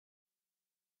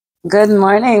Good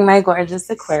morning, my gorgeous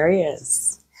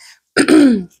Aquarius.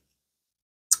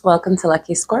 Welcome to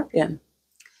Lucky Scorpion.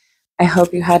 I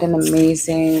hope you had an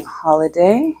amazing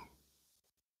holiday.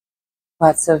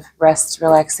 Lots of rest,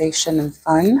 relaxation, and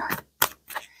fun.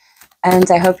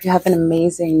 And I hope you have an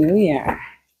amazing new year.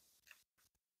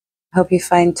 I hope you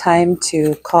find time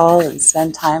to call and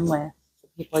spend time with the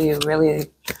people you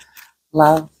really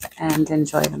love and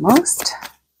enjoy the most.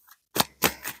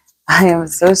 I am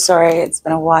so sorry. It's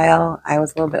been a while. I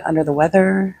was a little bit under the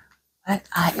weather, but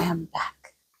I am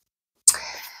back.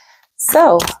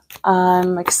 So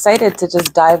I'm excited to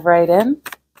just dive right in.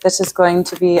 This is going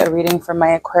to be a reading for my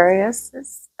Aquarius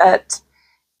that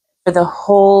for the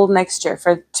whole next year,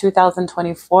 for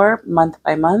 2024, month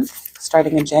by month,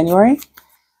 starting in January,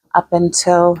 up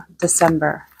until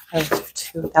December of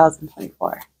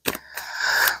 2024.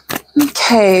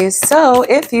 Okay, so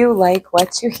if you like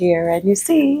what you hear and you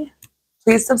see,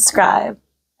 please subscribe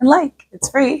and like. It's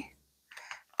free.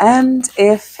 And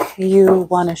if you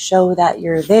want to show that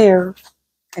you're there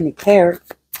and you care,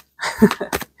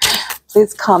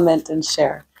 please comment and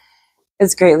share.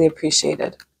 It's greatly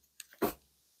appreciated.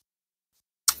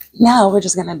 Now we're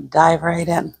just going to dive right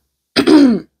in.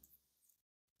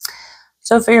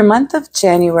 So for your month of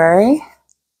January,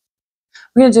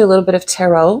 we're going to do a little bit of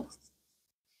tarot.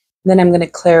 Then I'm going to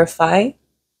clarify.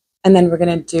 And then we're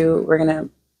going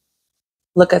to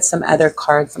look at some other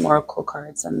cards, some oracle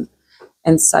cards and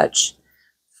such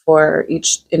for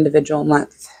each individual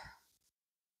month.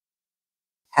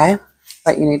 Okay?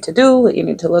 What you need to do, what you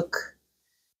need to look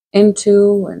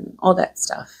into, and all that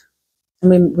stuff. I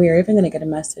mean, we are even going to get a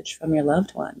message from your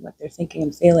loved one, what they're thinking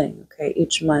and feeling, okay,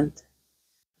 each month of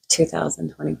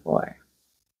 2024.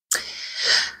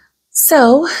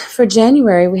 So for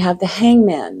January, we have the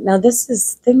Hangman. Now, this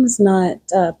is things not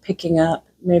picking up.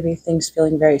 Maybe things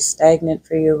feeling very stagnant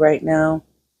for you right now,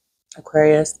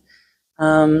 Aquarius.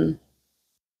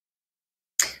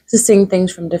 Just seeing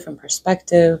things from different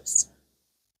perspectives.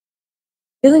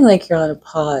 Feeling like you're on a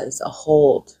pause, a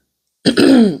hold.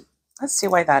 Let's see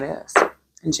why that is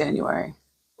in January.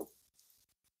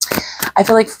 I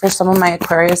feel like for some of my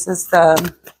Aquarius, it's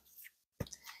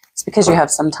because you have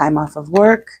some time off of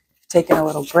work, taking a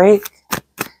little break.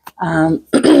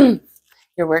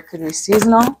 Your work could be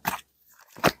seasonal,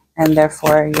 and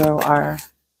therefore you are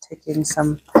taking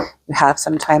you have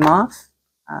some time off,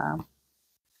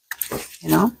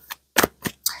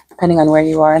 depending on where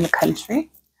you are in the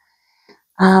country.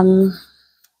 Yeah.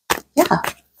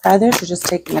 For others, you're just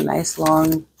taking a nice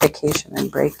long vacation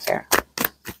and break here.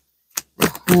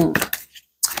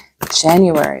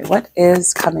 January. What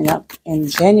is coming up in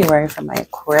January for my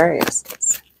Aquarius?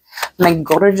 My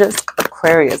gorgeous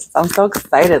Aquarius. I'm so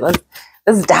excited. Let's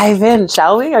dive in,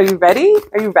 shall we? Are you ready?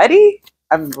 Are you ready?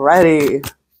 I'm ready.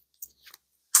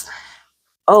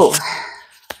 Oh,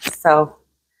 so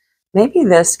maybe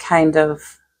this kind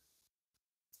of,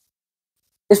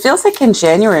 it feels like in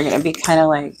January I'm going to be kind of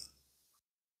like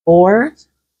bored,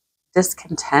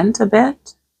 discontent a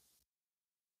bit.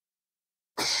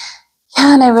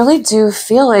 Yeah, and I really do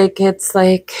feel like it's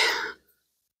like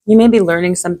you may be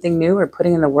learning something new or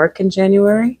putting in the work in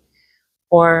January,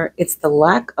 or it's the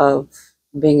lack of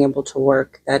being able to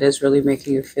work that is really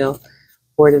making you feel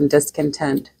bored and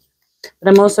discontent. But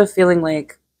I'm also feeling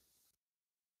like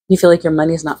you feel like your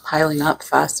money's not piling up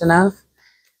fast enough.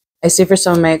 I see for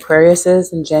some of my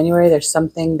Aquariuses in January, there's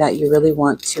something that you really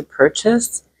want to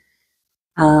purchase.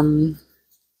 Could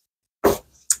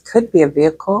be a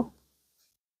vehicle.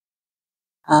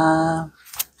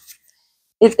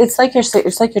 It's like you're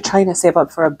trying to save up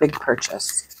for a big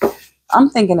purchase. I'm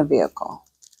thinking a vehicle.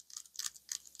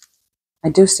 I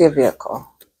do see a vehicle.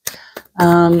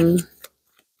 But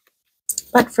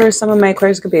for some of my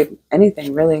Aquarius, it could be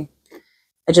anything, really.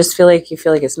 I just feel like you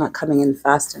feel like it's not coming in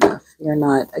fast enough. You're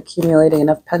not accumulating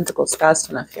enough pentacles fast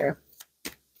enough here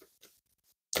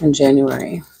in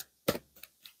January.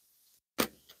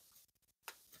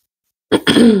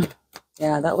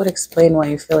 Yeah, that would explain why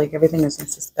you feel like everything is in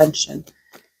suspension.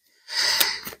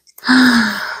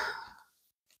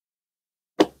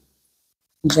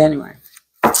 In January.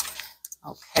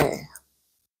 Okay.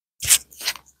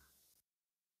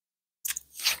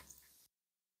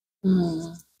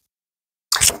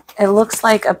 It looks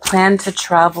like a plan to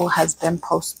travel has been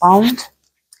postponed.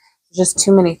 Just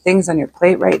too many things on your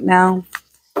plate right now.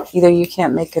 Either you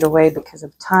can't make it away because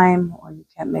of time, or you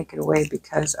can't make it away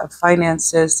because of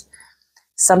finances.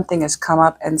 Something has come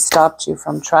up and stopped you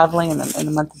from traveling in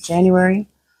the month of January.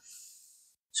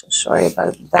 So sorry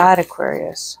about that,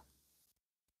 Aquarius.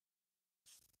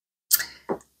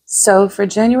 So for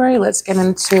January, let's get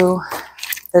into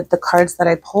the cards that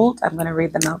I pulled. I'm going to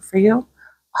read them out for you.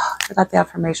 Oh, I forgot the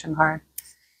affirmation card.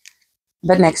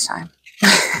 But next time.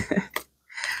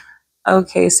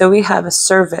 Okay, so we have a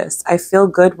service. I feel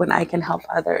good when I can help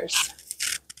others.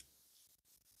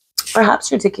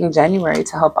 Perhaps you're taking January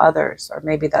to help others, or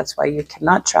maybe that's why you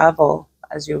cannot travel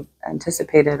as you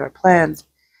anticipated or planned,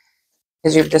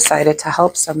 because you've decided to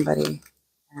help somebody.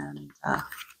 And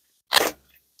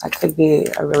that could be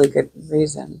a really good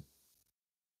reason.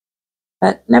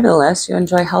 But nevertheless, you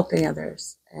enjoy helping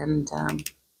others. And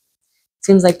it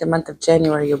seems like the month of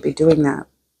January, you'll be doing that.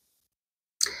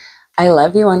 I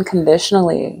love you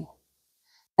unconditionally.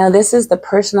 Now, this is the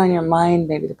person on your mind,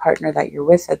 maybe the partner that you're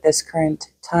with at this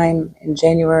current time in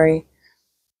January,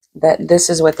 that this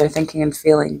is what they're thinking and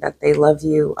feeling, that they love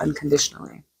you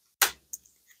unconditionally.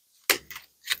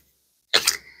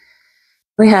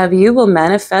 We have, you will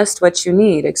manifest what you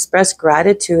need. Express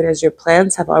gratitude as your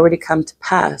plans have already come to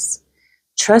pass.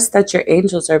 Trust that your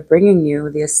angels are bringing you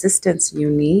the assistance you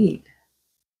need.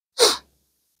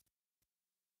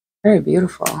 Very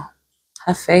beautiful.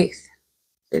 Have faith.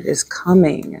 It is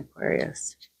coming,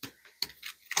 Aquarius.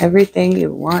 Everything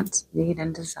you want, need,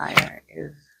 and desire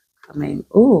is coming.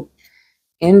 Ooh,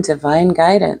 in divine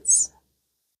guidance.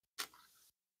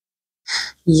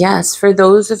 Yes, for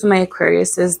those of my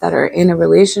Aquariuses that are in a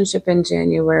relationship in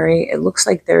January, it looks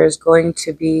like there is going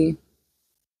to be,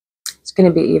 it's going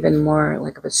to be even more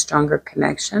like of a stronger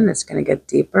connection. It's going to get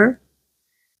deeper.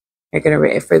 You're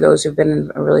going to, for those who've been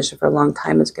in a relationship for a long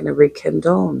time, it's going to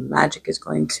rekindle. Magic is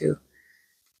going to,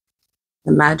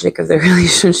 the magic of the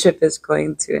relationship is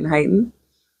going to heighten.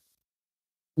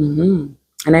 And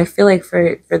I feel like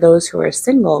for those who are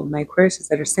single, my Aquariuses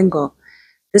that are single,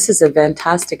 this is a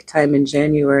fantastic time in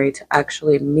January to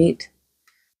actually meet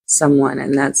someone,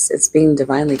 and it's being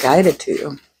divinely guided to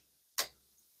you.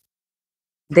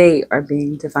 They are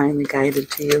being divinely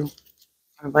guided to you,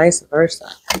 or vice versa.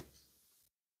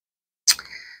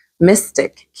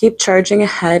 Mystic, keep charging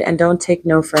ahead and don't take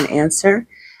no for an answer.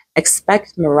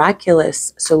 Expect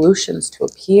miraculous solutions to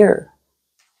appear.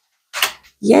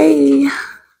 Yay!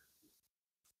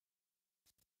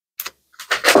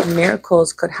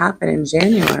 Miracles could happen in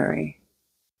January.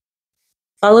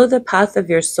 Follow the path of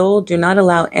your soul. Do not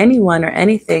allow anyone or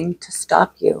anything to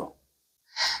stop you.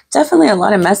 Definitely a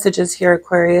lot of messages here,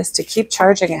 Aquarius, to keep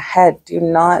charging ahead. Do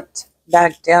not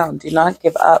back down. Do not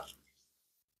give up.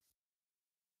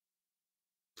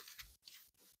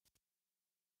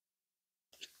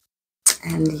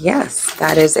 And yes,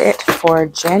 that is it for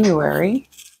January.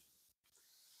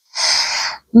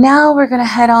 Now we're going to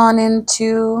head on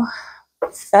into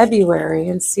February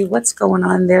and see what's going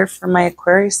on there for my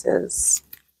Aquariuses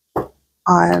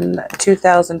on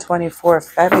 2024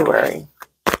 February.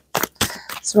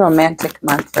 It's a romantic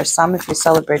month for some if you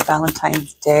celebrate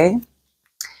Valentine's Day.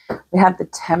 We have the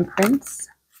Temperance.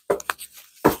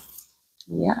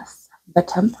 Yes, the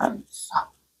Temperance.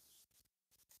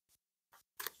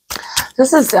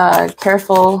 This is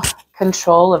careful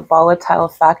control of volatile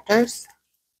factors.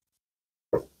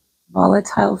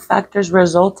 Volatile factors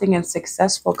resulting in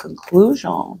successful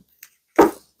conclusion.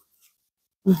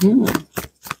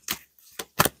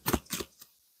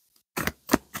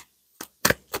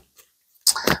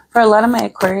 For a lot of my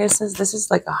Aquariuses, this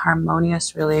is like a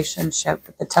harmonious relationship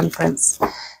with the Temperance.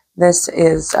 This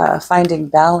is finding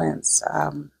balance.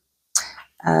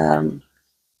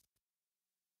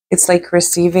 It's like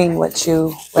receiving what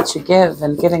you give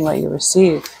and giving what you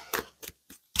receive.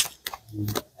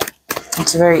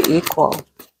 It's very equal,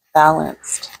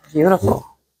 balanced, beautiful.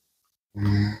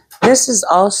 This is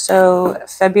also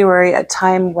February, a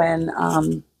time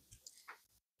when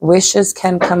wishes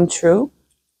can come true,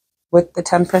 with the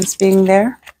Temperance being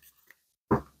there.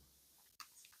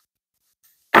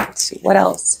 Let's see, what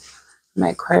else? My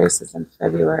Aquarius is in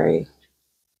February.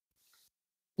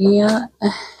 Yeah.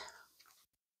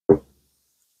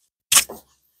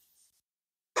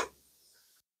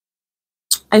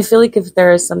 I feel like if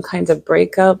there is some kind of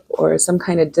breakup or some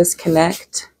kind of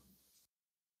disconnect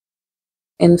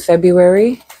in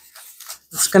February,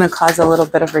 it's going to cause a little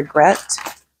bit of regret.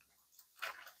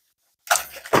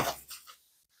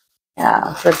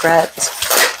 Yeah, regret,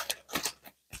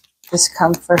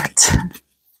 discomfort,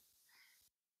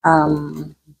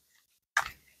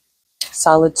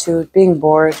 solitude, being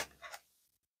bored,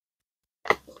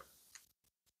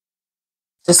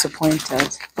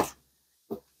 disappointed.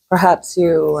 Perhaps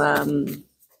you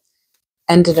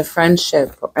ended a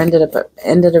friendship or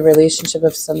ended a relationship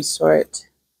of some sort,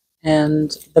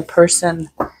 and the person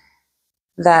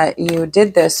that you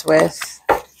did this with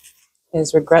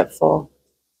is regretful.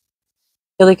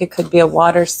 feel like it could be a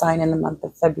water sign in the month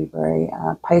of February.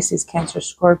 Pisces, Cancer,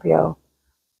 Scorpio.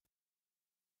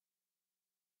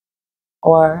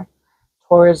 Or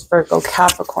Taurus, Virgo,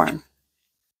 Capricorn.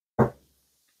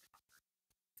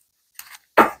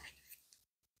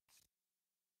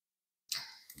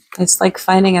 It's like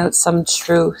finding out some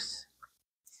truth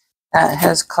that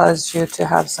has caused you to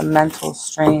have some mental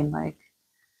strain, like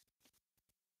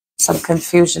some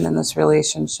confusion in this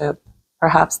relationship.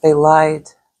 Perhaps they lied.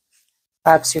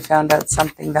 Perhaps you found out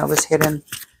something that was hidden.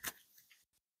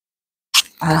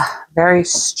 Very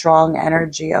strong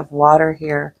energy of water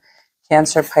here.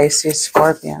 Cancer, Pisces,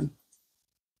 Scorpion.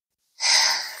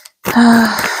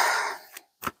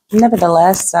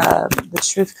 Nevertheless, the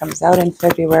truth comes out in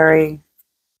February.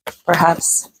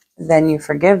 Perhaps then you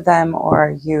forgive them,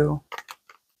 or you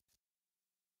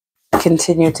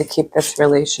continue to keep this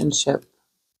relationship,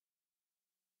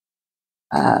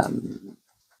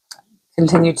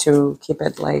 continue to keep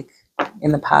it like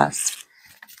in the past.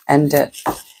 And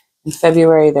in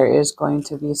February, there is going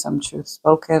to be some truth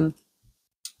spoken,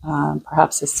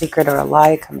 perhaps a secret or a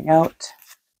lie coming out.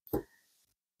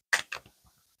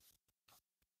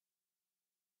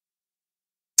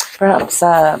 Perhaps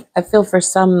I feel for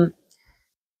someone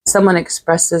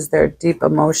expresses their deep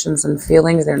emotions and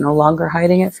feelings. They're no longer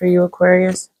hiding it for you,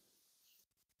 Aquarius,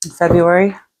 in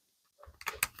February.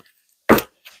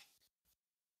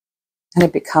 And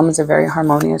it becomes a very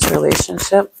harmonious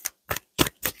relationship.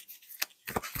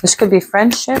 This could be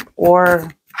friendship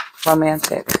or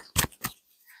romantic.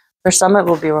 For some it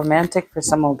will be romantic, for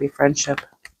some it will be friendship.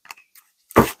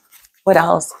 What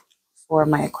else for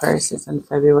my Aquarius in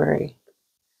February?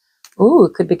 Ooh,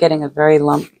 it could be getting a very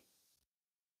lump.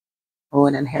 Oh,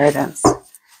 an inheritance.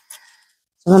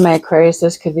 Some of my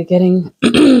Aquarius could be getting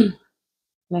an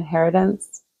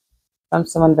inheritance from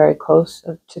someone very close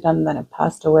to them that have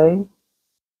passed away.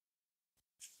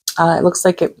 It looks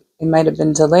like it might have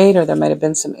been delayed, or there might have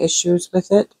been some issues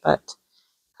with it, but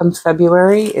come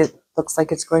February, it looks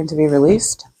like it's going to be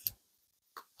released.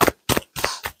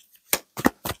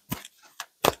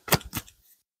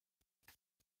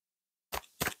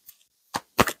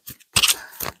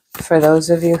 For those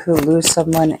of you who lose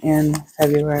someone in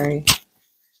February,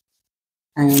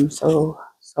 I am so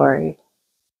sorry.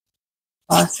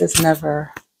 Loss is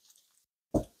never,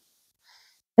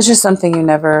 it's just something you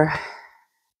never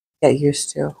get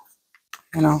used to,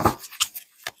 you know,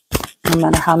 no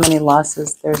matter how many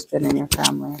losses there's been in your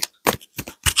family.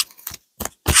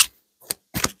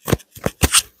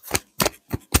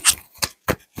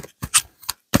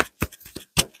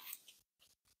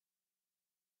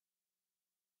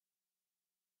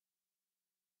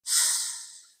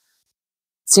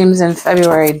 Seems in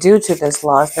February, due to this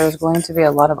loss, there's going to be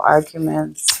a lot of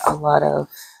arguments, a lot of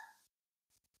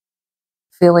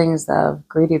feelings of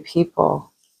greedy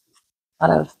people, a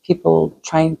lot of people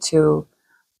trying to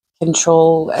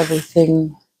control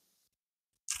everything.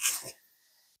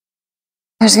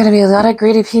 There's going to be a lot of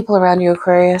greedy people around you,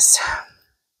 Aquarius,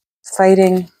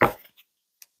 fighting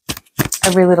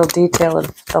every little detail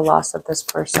of the loss of this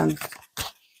person.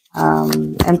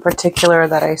 In particular,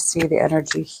 that I see the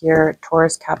energy here,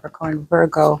 Taurus, Capricorn,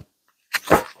 Virgo.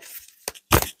 Now,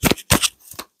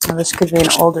 this could be an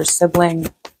older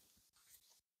sibling,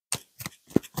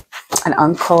 an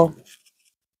uncle.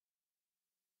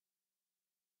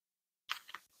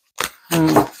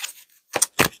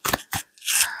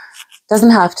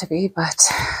 Doesn't have to be, but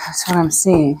that's what I'm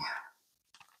seeing.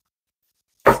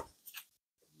 Now,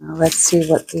 let's see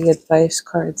what the advice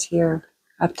cards here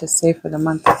have to say for the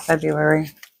month of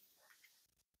February.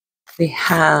 We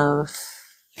have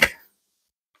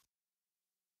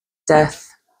death.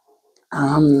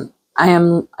 I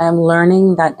am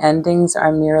learning that endings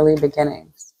are merely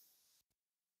beginnings.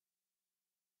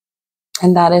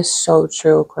 And that is so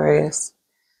true, Aquarius.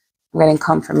 I'm getting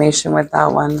confirmation with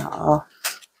that one. Oh.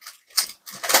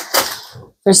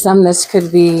 For some, this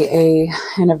could be an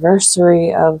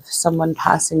anniversary of someone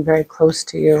passing very close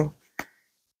to you.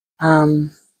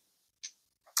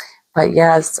 But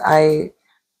yes, I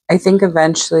think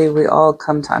eventually we all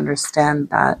come to understand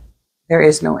that there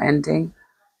is no ending.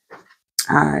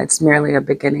 It's merely a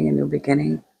beginning, a new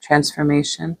beginning,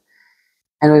 transformation.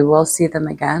 And we will see them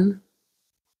again.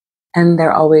 And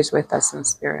they're always with us in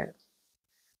spirit.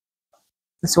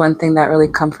 It's one thing that really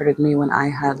comforted me when I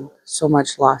had so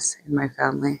much loss in my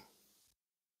family,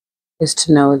 is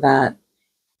to know that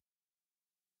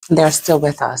they're still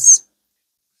with us,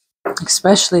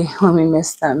 especially when we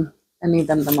miss them and need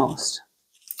them the most.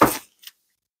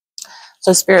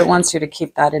 So Spirit wants you to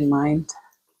keep that in mind,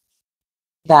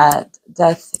 that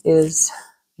death is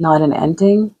not an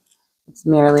ending, it's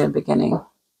merely a beginning.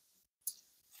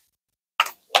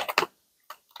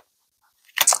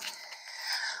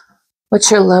 what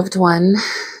your loved one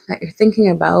that you're thinking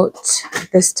about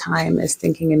this time is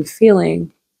thinking and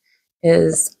feeling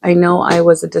is, I know I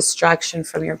was a distraction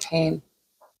from your pain.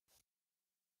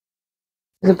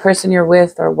 The person you're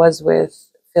with or was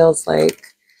with feels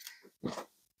like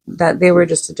that they were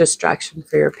just a distraction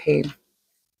for your pain.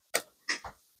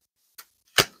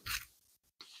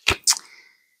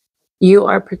 You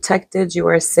are protected. You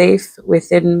are safe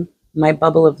within my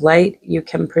bubble of light. You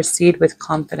can proceed with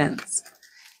confidence.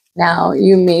 Now,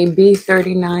 you may be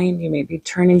 39. You may be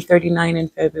turning 39 in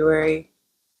February.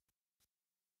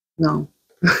 No,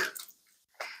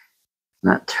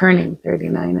 not turning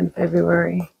 39 in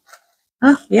February.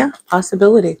 Oh, yeah,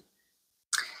 possibility.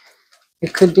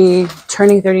 It could be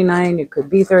turning 39. It could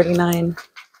be 39.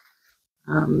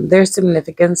 There's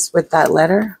significance with that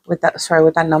letter, with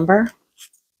that number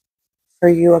for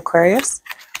you, Aquarius.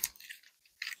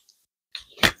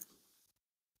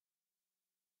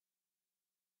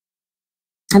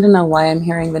 I don't know why I'm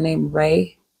hearing the name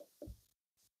Ray.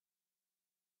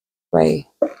 Ray.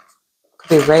 Could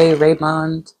be Ray,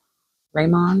 Raymond.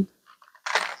 Raymond.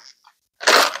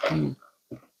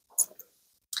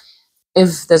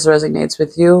 If this resonates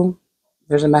with you,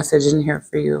 there's a message in here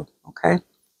for you, okay?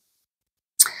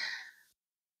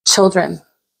 Children,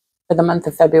 for the month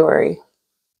of February.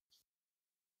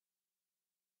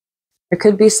 There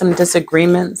could be some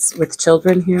disagreements with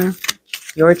children here.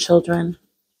 Your children,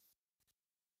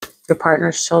 your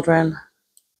partner's children.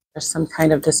 There's some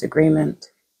kind of disagreement.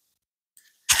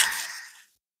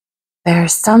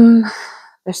 There's some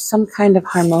kind of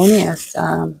harmonious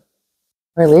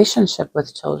relationship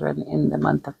with children in the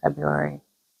month of February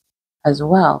as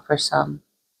well for some.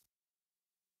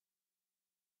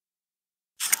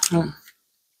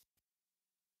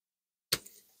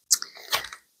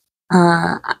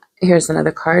 Here's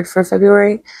another card for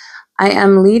February. I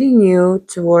am leading you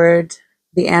toward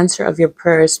the answer of your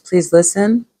prayers. Please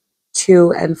listen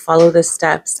to and follow the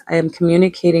steps. I am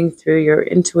communicating through your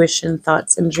intuition,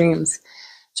 thoughts, and dreams.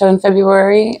 So in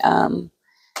February,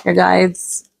 your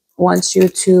guides want you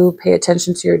to pay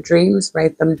attention to your dreams,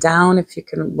 write them down if you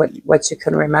can, what you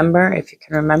can remember, if you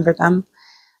can remember them.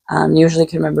 Usually you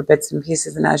can remember bits and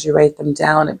pieces, and as you write them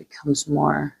down, it becomes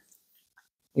more,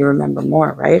 you remember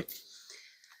more, right?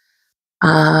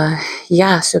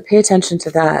 Yeah, so pay attention to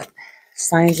that.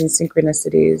 Signs and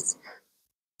synchronicities,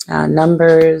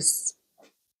 numbers,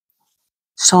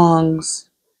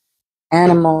 songs,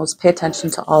 animals. Pay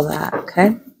attention to all that,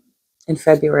 okay? In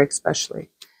February especially.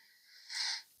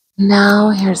 Now,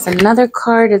 here's another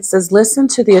card. It says, listen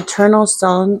to the eternal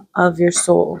song of your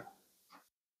soul.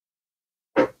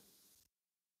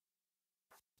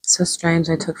 So strange,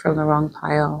 I took from the wrong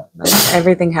pile. But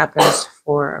everything happens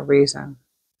for a reason.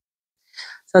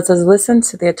 So it says, listen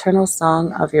to the eternal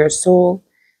song of your soul.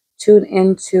 Tune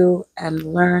into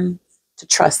and learn to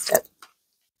trust it.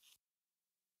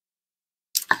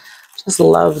 Just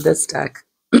love this deck.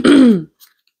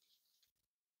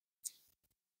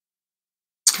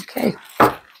 Okay.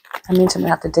 That means I'm going to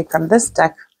have to dig from this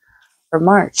deck for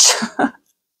March.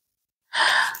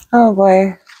 Oh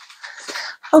boy.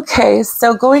 Okay,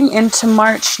 so going into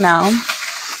March now,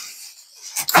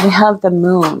 we have the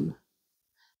moon.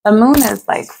 The moon is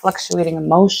like fluctuating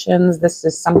emotions. This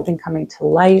is something coming to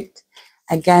light.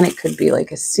 Again, it could be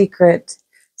like a secret,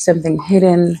 something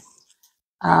hidden.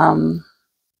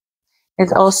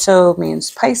 It also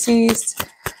means Pisces.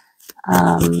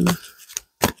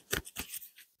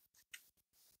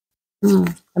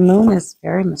 The moon is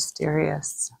very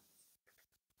mysterious.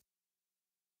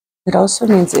 It also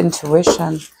means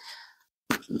intuition.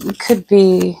 It could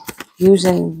be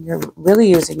you're really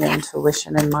using your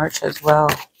intuition in March as well.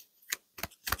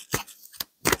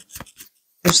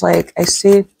 There's like, I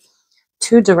see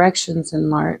two directions in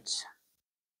March.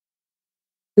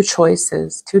 Two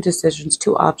choices, two decisions,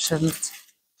 two options.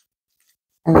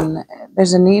 And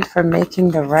there's a need for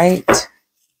making the right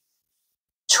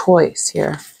choice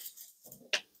here.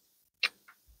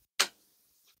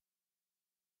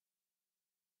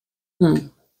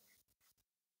 You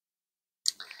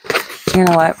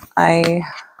know what? I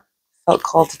felt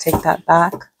called to take that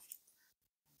back.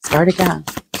 Start again.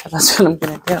 So that's what I'm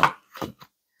going to do.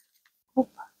 Oh,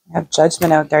 I have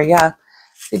judgment out there. Yeah.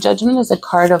 See, judgment is a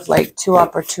card of like two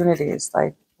opportunities.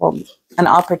 Like, well, an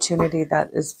opportunity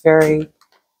that is has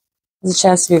a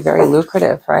chance to be very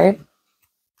lucrative, right?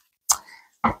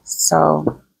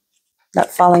 So that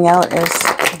falling out is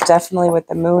definitely with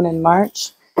the moon in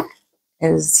March.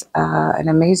 Is an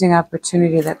amazing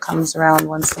opportunity that comes around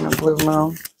once in a blue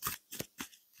moon.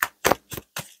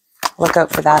 Look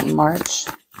out for that in March.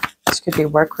 This could be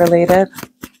work-related,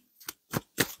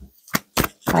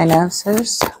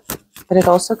 finances, but it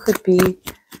also could be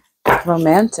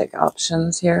romantic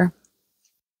options here.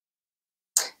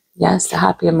 Yes, a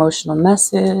happy emotional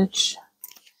message.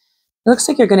 It looks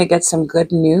like you're going to get some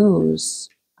good news,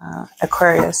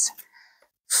 Aquarius,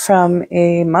 from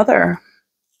a mother,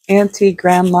 auntie,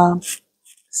 grandma,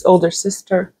 older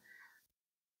sister.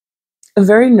 A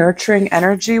very nurturing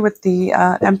energy with the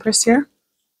Empress here.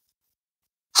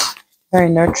 Very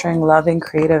nurturing, loving,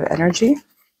 creative energy.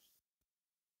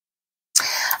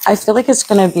 I feel like it's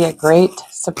going to be a great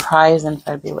surprise in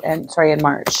in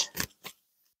March.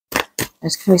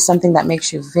 There's going to be something that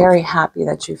makes you very happy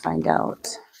that you find out.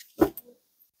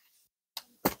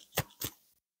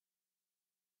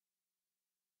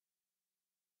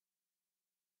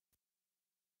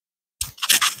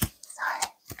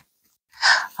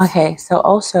 Okay, so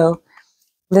also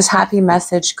this happy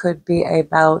message could be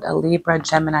about a Libra,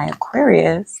 Gemini,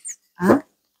 Aquarius. Huh?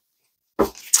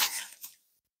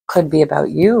 Could be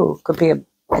about you.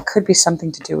 It could be something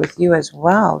to do with you as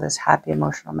well. This happy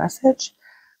emotional message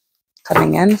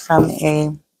coming in from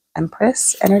a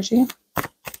Empress energy.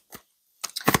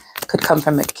 Could come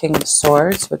from a King of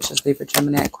Swords, which is Libra,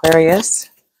 Gemini, Aquarius.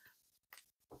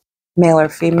 Male or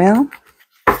female.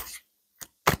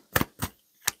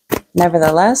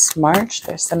 Nevertheless, March,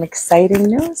 there's some exciting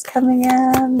news coming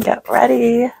in. Get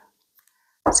ready.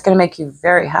 It's going to make you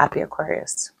very happy,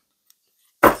 Aquarius.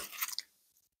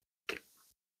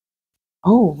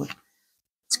 Oh,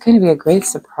 it's going to be a great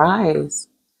surprise.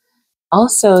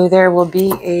 Also, there will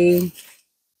be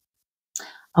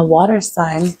a water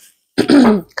sign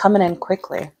coming in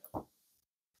quickly.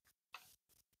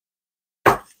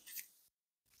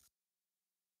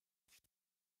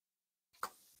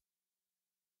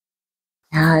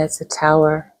 Yeah, it's a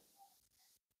tower,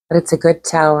 but it's a good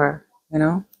tower, you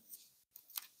know?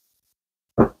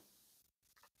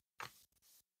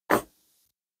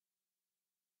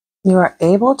 You are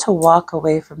able to walk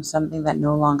away from something that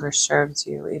no longer serves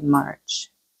you in March.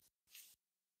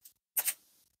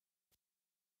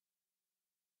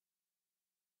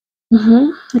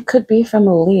 It could be from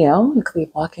a Leo. You could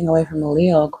be walking away from a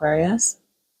Leo, Aquarius.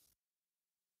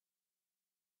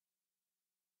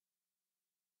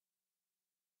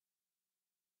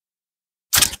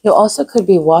 You also could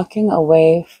be walking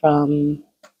away from,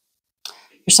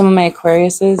 for some of my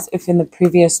Aquariuses, if in the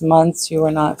previous months you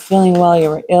were not feeling well, you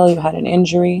were ill, you had an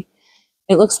injury,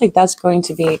 it looks like that's going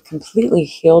to be completely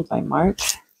healed by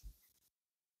March.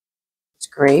 It's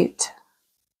great.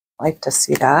 I like to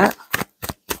see that.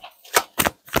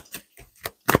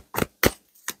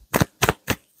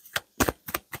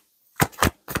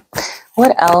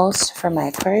 What else for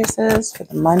my Aquariuses for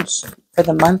the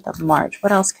month of March?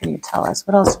 What else can you tell us?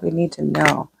 What else do we need to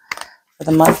know for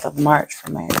the month of March for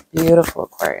my beautiful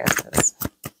Aquariuses?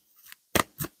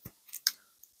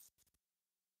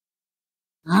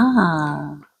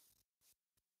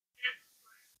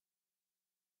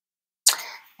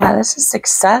 Yeah, this is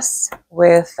success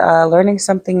with learning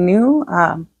something new.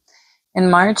 In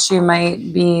March, you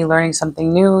might be learning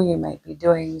something new. You might be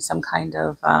doing some kind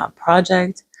of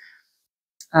project.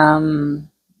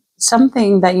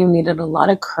 Something that you needed a lot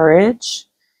of courage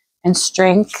and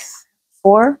strength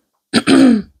for.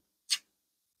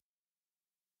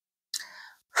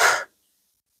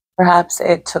 Perhaps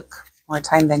it took more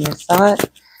time than you thought,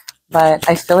 but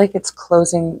I feel like it's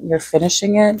closing. You're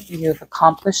finishing it. You've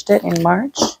accomplished it in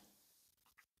March.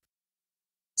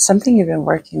 Something you've been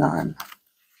working on.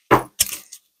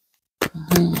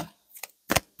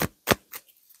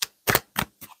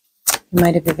 You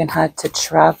might have even had to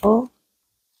travel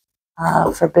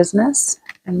for business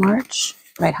in March.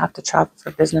 You might have to travel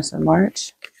for business in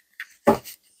March.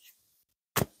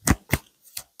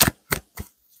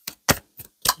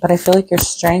 But I feel like your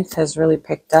strength has really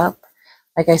picked up.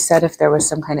 Like I said, if there was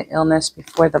some kind of illness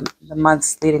before the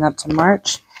months leading up to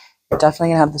March, you're definitely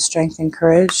going to have the strength and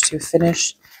courage to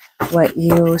finish what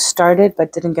you started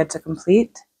but didn't get to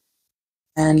complete.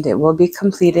 And it will be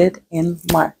completed in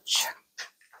March.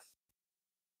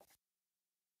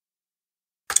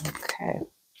 Okay.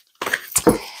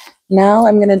 Now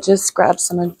I'm going to just grab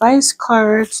some advice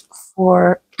cards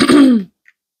for the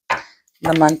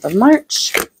month of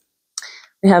March.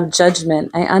 We have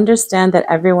Judgment. I understand that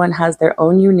everyone has their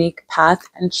own unique path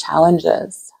and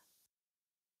challenges.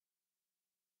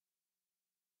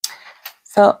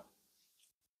 So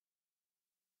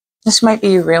this might be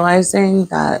you realizing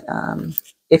that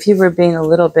if you were being a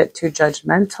little bit too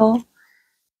judgmental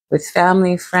with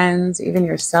family, friends, even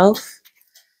yourself,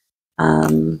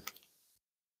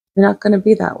 you're not going to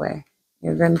be that way.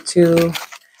 You're going to,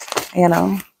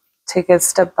 take a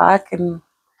step back and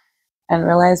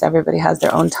realize everybody has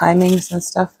their own timings and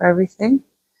stuff for everything.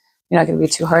 You're not going to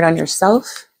be too hard on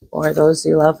yourself or those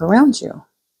you love around you.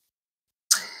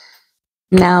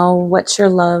 Now, what your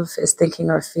love is thinking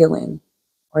or feeling,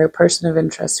 or your person of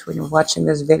interest when you're watching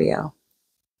this video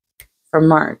for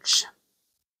March.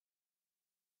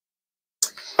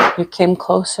 You came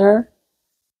closer.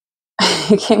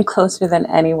 You came closer than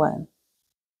anyone.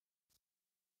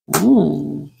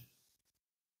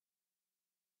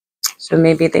 So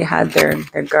maybe they had their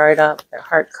guard up, their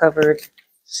heart covered,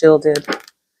 shielded,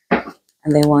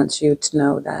 and they want you to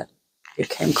know that you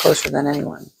came closer than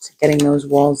anyone to getting those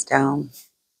walls down.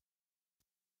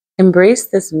 Embrace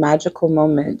this magical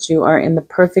moment. You are in the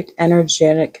perfect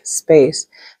energetic space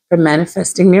for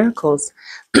manifesting miracles.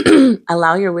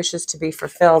 Allow your wishes to be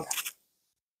fulfilled.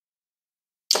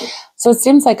 So it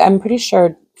seems like, I'm pretty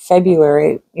sure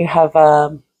February, you have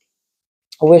a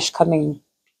wish coming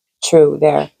true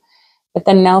there. But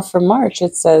then now for March,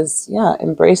 it says, yeah,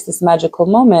 embrace this magical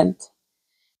moment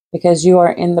because you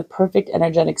are in the perfect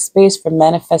energetic space for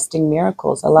manifesting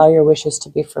miracles. Allow your wishes to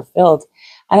be fulfilled.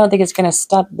 I don't think it's going to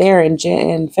stop there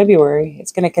in February.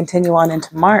 It's going to continue on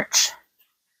into March.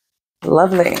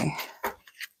 Lovely.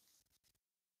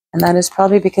 And that is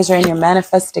probably because you're in your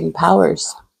manifesting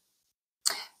powers.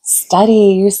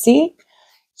 Study, you see?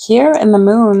 Here in the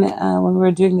moon, when we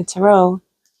were doing the tarot,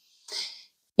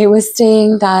 it was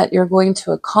saying that you're going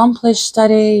to accomplish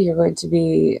study, you're going to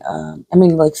be,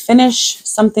 finish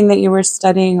something that you were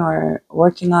studying or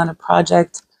working on a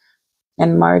project.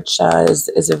 And March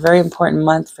is a very important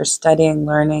month for studying,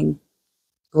 learning,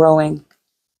 growing.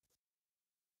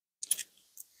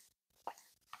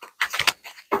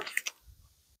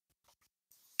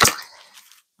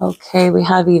 Okay, we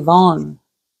have Yvonne.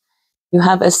 You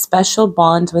have a special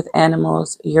bond with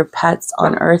animals. Your pets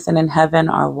on earth and in heaven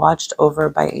are watched over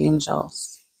by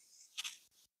angels.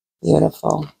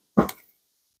 Beautiful.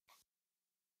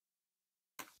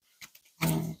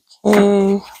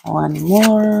 Okay, one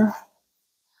more.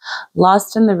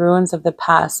 Lost in the ruins of the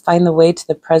past, find the way to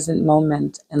the present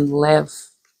moment and live.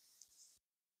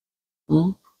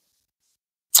 I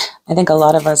think a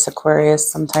lot of us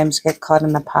Aquarius sometimes get caught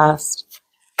in the past,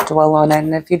 dwell on it.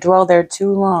 And if you dwell there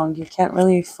too long, you can't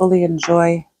really fully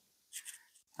enjoy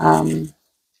the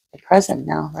present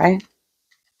now, right?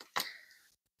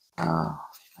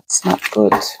 That's not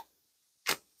good. It's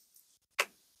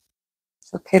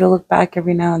okay to look back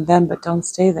every now and then, but don't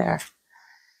stay there.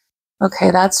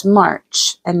 Okay, that's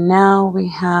March. And now we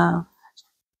have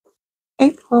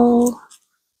April.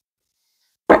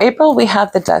 For April, we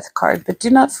have the Death card, but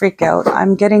do not freak out.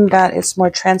 I'm getting that it's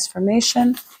more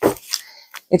transformation.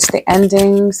 It's the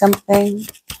ending something,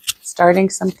 starting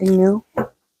something new.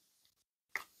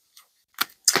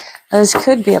 This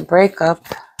could be a breakup,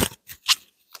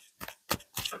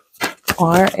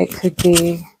 or it could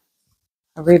be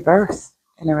a rebirth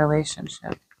in a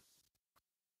relationship.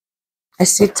 I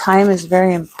see time is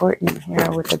very important here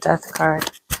with the Death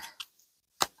card.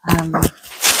 I'm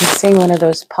seeing one of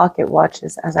those pocket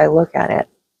watches as I look at it.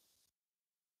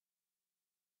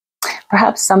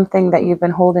 Perhaps something that you've been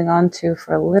holding on to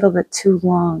for a little bit too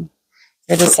long,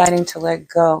 you're deciding to let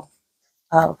go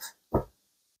of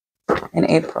in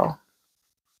April.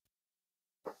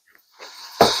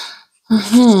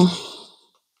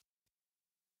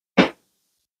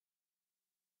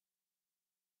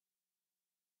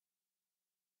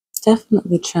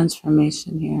 Definitely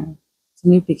transformation here. It's a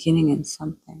new beginning in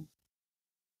something.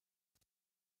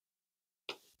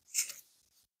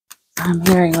 I'm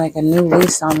hearing like a new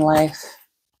lease on life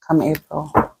come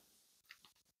April.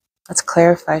 Let's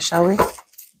clarify, shall we?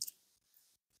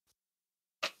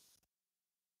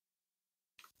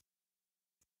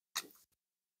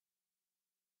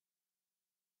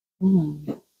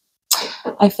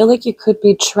 I feel like you could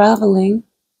be traveling.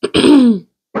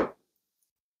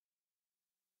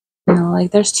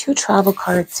 Like there's two travel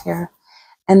cards here.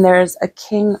 And there's a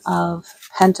King of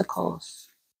Pentacles.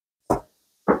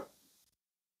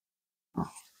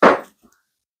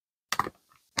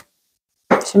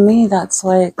 To me, that's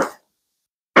like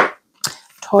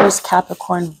Taurus,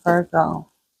 Capricorn, Virgo.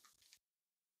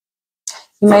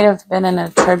 You might have been in a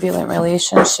turbulent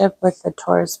relationship with the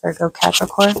Taurus, Virgo,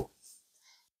 Capricorn.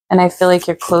 And I feel like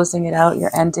you're closing it out.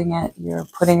 You're ending it. You're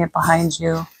putting it behind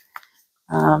you.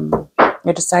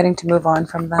 You're deciding to move on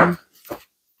from them.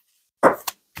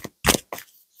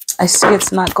 I see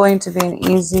it's not going to be an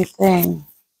easy thing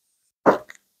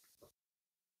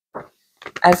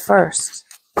at first,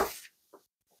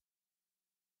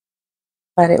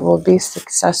 but it will be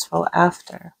successful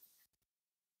after.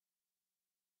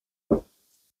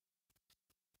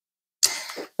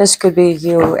 This could be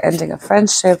you ending a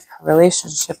friendship, a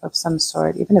relationship of some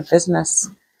sort, even a business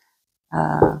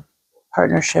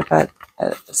partnership at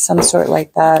some sort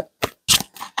like that.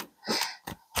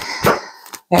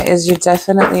 Yeah, is you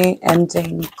definitely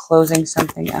ending, closing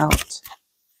something out,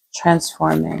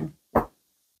 transforming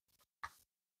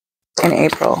in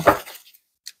April.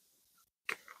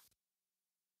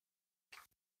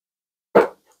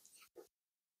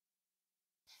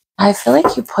 I feel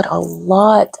like you put a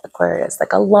lot, Aquarius,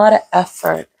 like a lot of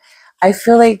effort. I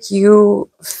feel like you're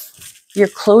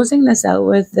closing this out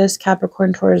with this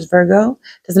Capricorn, Taurus, Virgo.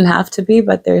 Doesn't have to be,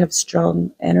 but they have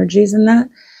strong energies in that.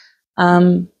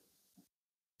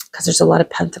 Because there's a lot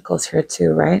of pentacles here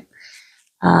too, right?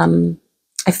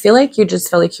 I feel like you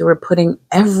just felt like you were putting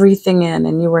everything in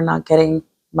and you were not getting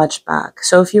much back.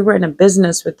 So if you were in a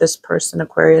business with this person,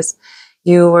 Aquarius,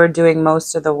 you were doing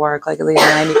most of the work, like at least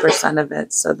 90% of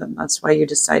it. So then that's why you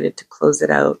decided to close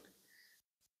it out,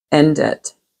 end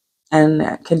it,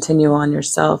 and continue on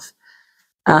yourself.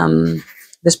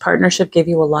 This partnership gave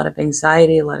you a lot of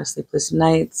anxiety, a lot of sleepless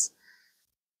nights.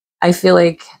 I feel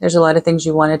like there's a lot of things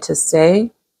you wanted to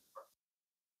say,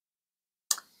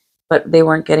 but they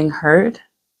weren't getting heard.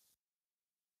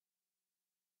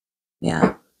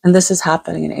 Yeah. And this is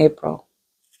happening in April.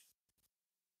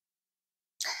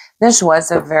 This was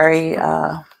a very,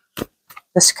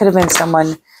 this could have been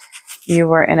someone you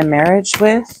were in a marriage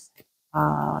with,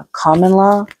 common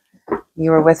law, you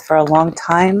were with for a long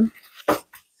time.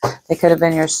 They could have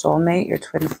been your soulmate, your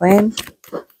twin flame.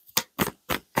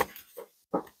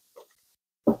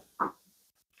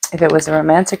 If it was a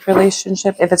romantic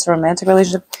relationship, if it's a romantic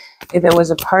relationship, if it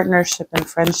was a partnership and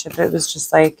friendship, it was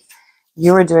just like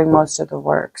you were doing most of the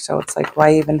work. So it's like,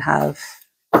 why even have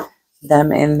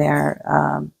them in there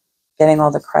getting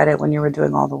all the credit when you were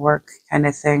doing all the work, kind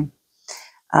of thing.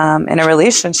 In a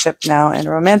relationship now, in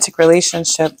a romantic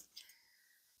relationship,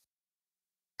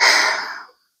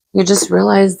 you just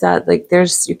realize that like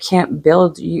you can't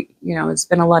build, you know, it's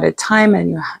been a lot of time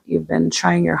and you've been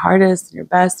trying your hardest and your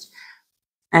best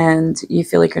and you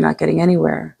feel like you're not getting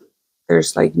anywhere.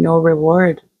 There's like no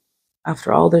reward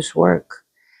after all this work.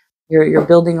 You're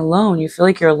building alone. You feel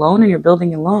like you're alone and you're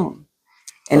building alone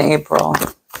in April.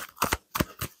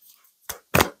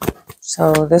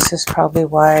 So this is probably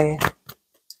why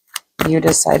you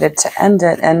decided to end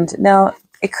it. And now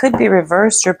it could be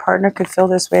reversed. Your partner could feel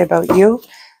this way about you.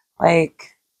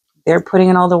 Like they're putting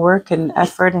in all the work and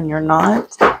effort and you're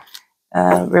not.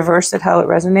 Reverse it how it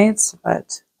resonates.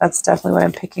 But that's definitely what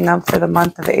I'm picking up for the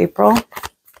month of April.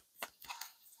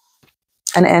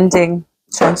 An ending,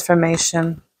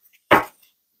 transformation.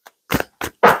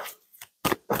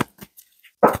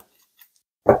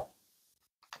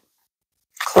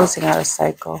 Closing out a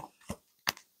cycle.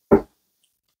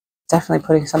 Definitely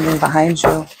putting something behind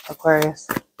you, Aquarius,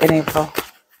 in April.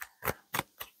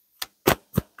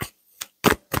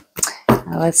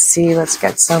 Now let's see, let's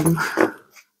get some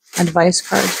advice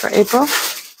cards for April.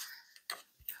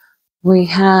 We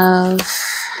have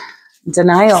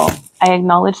denial. I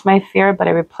acknowledge my fear, but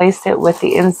I replace it with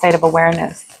the insight of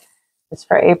awareness. It's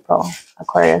for April,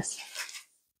 Aquarius.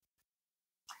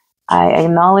 I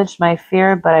acknowledge my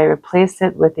fear, but I replace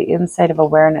it with the insight of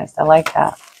awareness. I like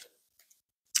that.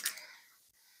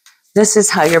 This is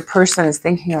how your person is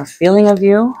thinking or feeling of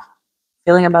you,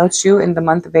 feeling about you in the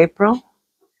month of April.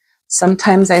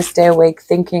 Sometimes I stay awake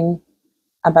thinking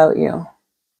about you.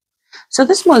 So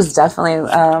this most definitely,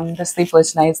 the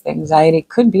sleepless nights, the anxiety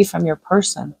could be from your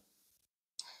person.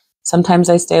 Sometimes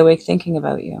I stay awake thinking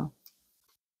about you.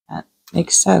 That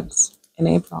makes sense in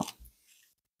April.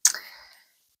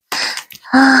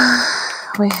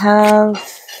 We have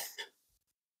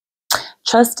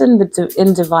trust in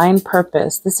divine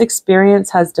purpose. This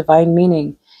experience has divine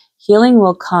meaning. Healing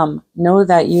will come. Know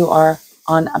that you are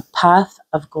on a path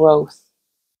of growth.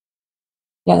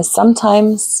 Yes,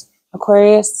 sometimes,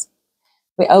 Aquarius,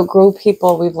 we outgrow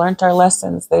people. We've learned our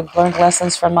lessons. They've learned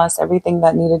lessons from us. Everything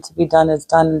that needed to be done is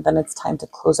done. And then it's time to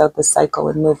close out the cycle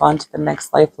and move on to the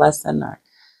next life lesson. I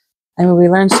mean, we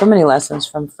learn so many lessons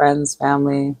from friends,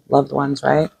 family, loved ones,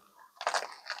 right?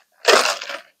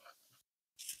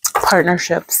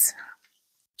 Partnerships.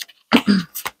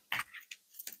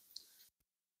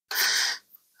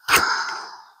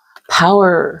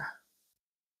 Power.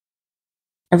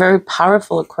 A very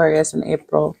powerful Aquarius in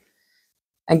April.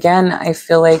 Again, I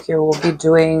feel like you will be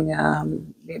doing,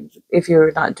 if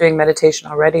you're not doing meditation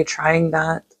already, trying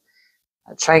that,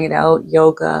 trying it out,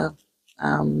 yoga,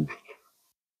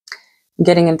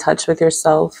 getting in touch with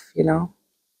yourself, you know,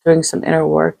 doing some inner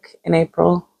work in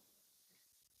April.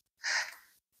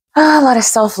 A lot of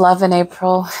self-love in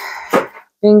April.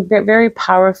 Being very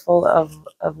powerful of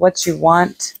what you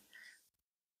want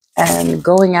and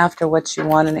going after what you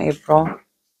want in April.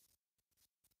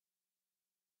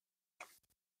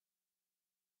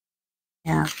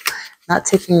 Yeah, not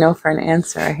taking no for an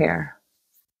answer here.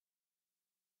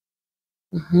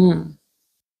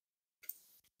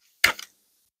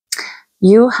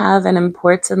 You have an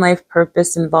important life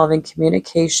purpose involving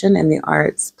communication and the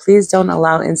arts. Please don't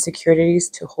allow insecurities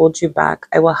to hold you back.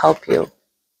 I will help you.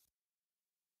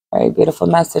 Very beautiful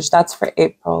message. That's for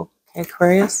April. Okay,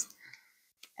 Aquarius.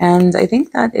 And I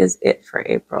think that is it for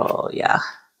April. Yeah.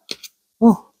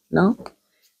 Oh, no.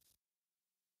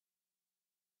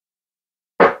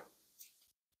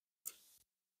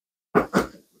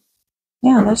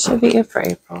 Yeah, that should be it for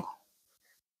April.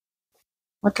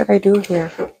 What did I do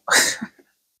here? I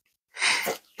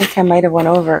think I might have went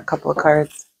over a couple of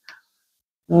cards.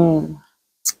 It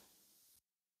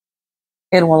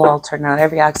will all turn out.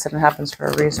 Every accident happens for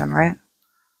a reason, right?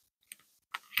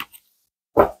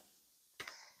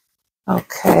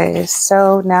 Okay,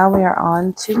 so now we are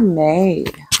on to May.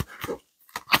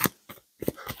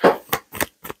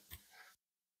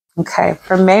 Okay,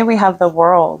 for May we have the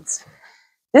World.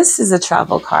 This is a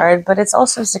travel card, but it's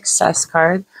also a success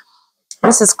card.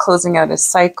 This is closing out a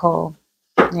cycle,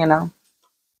 you know,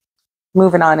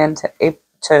 moving on into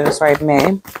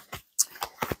May.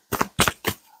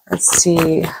 Let's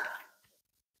see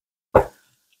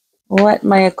what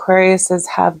my Aquariuses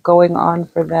have going on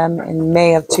for them in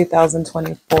May of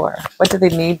 2024. What do they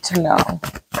need to know?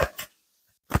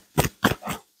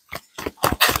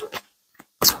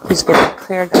 Please give me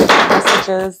clear guidance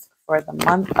messages for the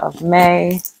month of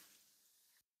May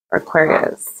for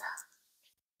Aquarius.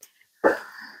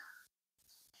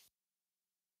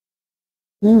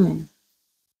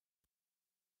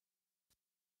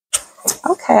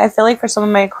 Okay, I feel like for some of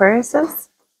my Aquariuses,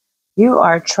 you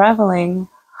are traveling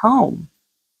home.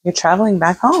 You're traveling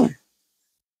back home.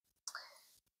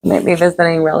 You might be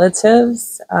visiting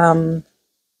relatives.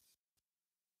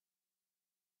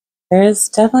 There's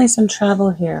definitely some travel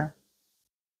here.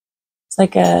 It's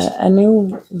like a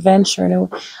new venture.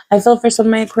 I feel for some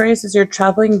of my Aquarius as you're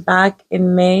traveling back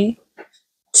in May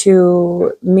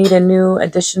to meet a new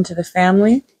addition to the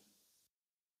family.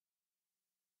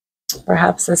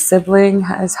 Perhaps a sibling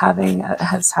is having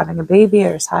a baby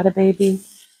or has had a baby,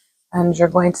 and you're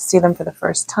going to see them for the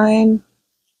first time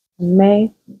in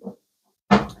May.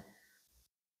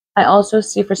 I also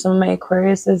see for some of my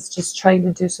Aquarius is just trying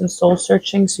to do some soul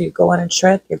searching. So you go on a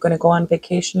trip, you're going to go on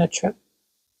vacation, a trip.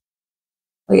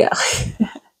 Oh, yeah.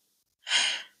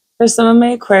 For some of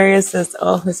my Aquarius is,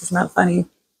 oh, this is not funny.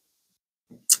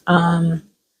 Then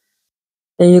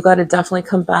you got to definitely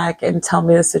come back and tell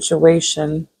me the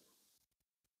situation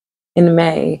in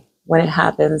May when it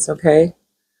happens, okay?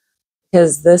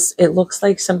 Because it looks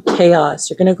like some chaos.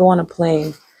 You're going to go on a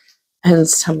plane and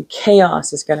some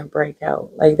chaos is going to break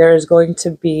out. Like there is going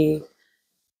to be,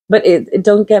 but it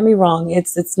don't get me wrong.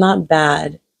 It's not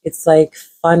bad. It's like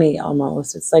funny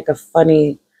almost. It's like a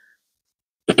funny,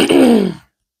 I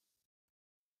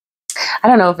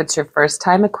don't know if it's your first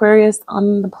time Aquarius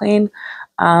on the plane,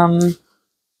 but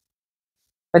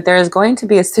there is going to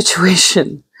be a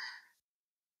situation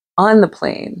on the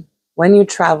plane when you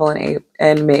travel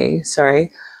in May,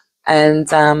 sorry,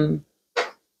 and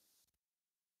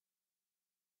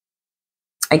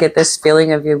I get this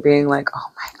feeling of you being like,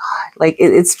 oh my God, like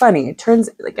it's funny. It turns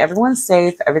like everyone's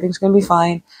safe, everything's going to be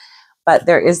fine. But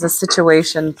there is a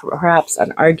situation, perhaps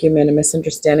an argument, a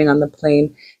misunderstanding on the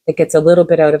plane that gets a little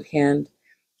bit out of hand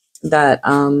that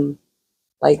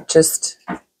like just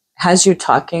has you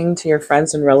talking to your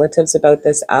friends and relatives about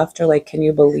this after, like, can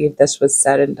you believe this was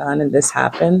said and done and this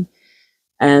happened?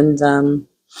 And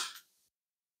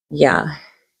yeah,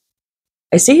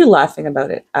 I see you laughing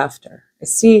about it after. I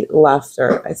see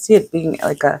laughter. I see it being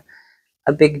like a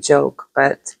big joke,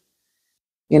 but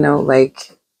you know,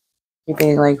 like you're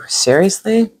being like,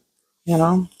 seriously, you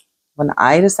know, when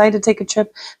I decide to take a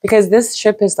trip, because this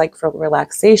trip is like for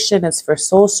relaxation, it's for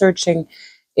soul searching,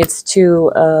 it's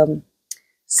to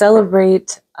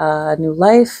celebrate a new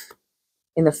life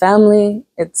in the family.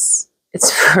 It's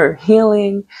for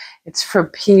healing, it's for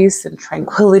peace and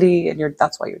tranquility, and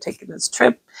that's why you're taking this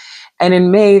trip. And in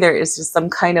May, there is just some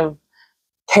kind of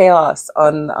chaos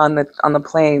on the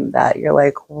plane that you're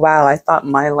like, wow, I thought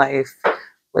my life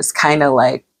was kind of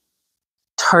like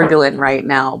turbulent right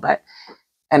now, but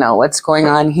I know what's going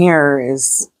on here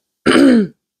is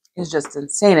is just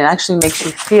insane. It actually makes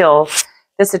you feel,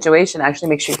 this situation actually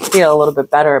makes you feel a little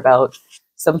bit better about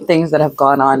some things that have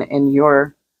gone on in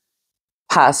your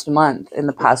past month, in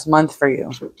the past month for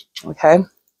you. Okay.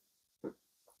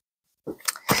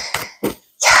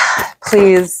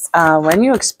 Please, when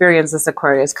you experience this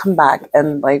Aquarius, come back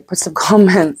and like put some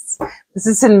comments. This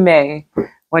is in May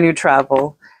when you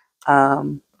travel.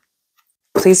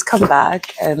 please come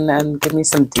back and then give me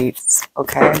some deets,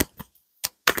 okay?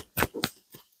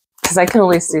 Because I can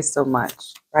only see so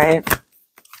much, right?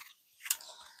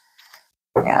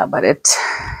 Yeah, but it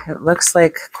looks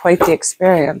like quite the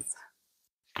experience.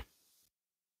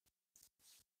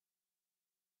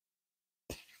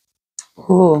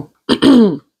 Ooh.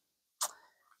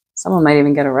 Someone might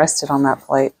even get arrested on that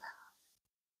flight.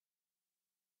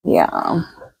 Yeah,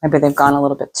 maybe they've gone a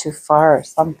little bit too far or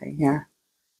something here.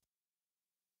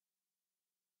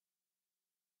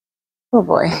 Oh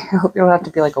boy, I hope you don't have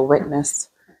to be like a witness.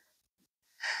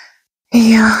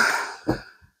 Yeah.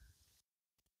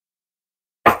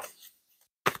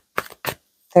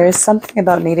 There is something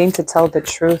about needing to tell the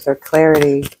truth or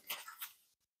clarity.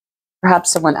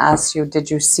 Perhaps someone asks you, did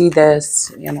you see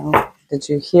this? You know, did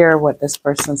you hear what this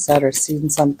person said or seen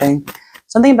something?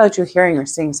 Something about you hearing or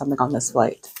seeing something on this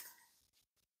flight.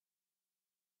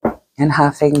 And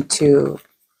having to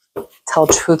tell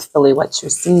truthfully what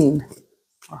you've seen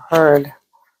or heard.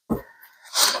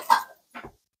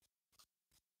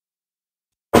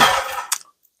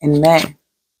 In May.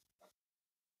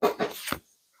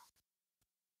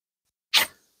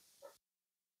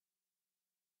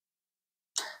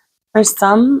 For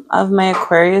some of my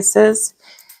Aquariuses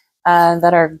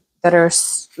that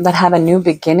have a new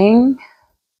beginning,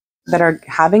 that are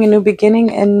having a new beginning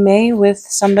in May with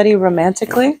somebody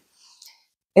romantically,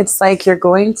 it's like you're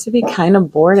going to be kind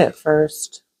of bored at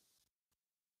first.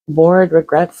 Bored,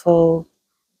 regretful,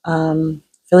 feeling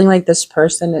like this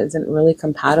person isn't really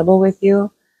compatible with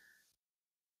you.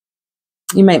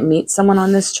 You might meet someone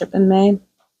on this trip in May,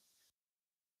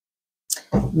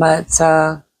 but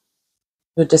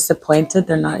you're disappointed.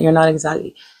 They're not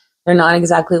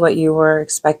exactly what you were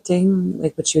expecting,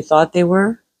 like what you thought they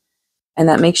were. And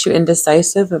that makes you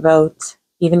indecisive about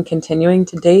even continuing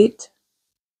to date.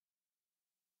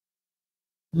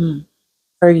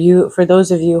 For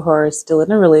those of you who are still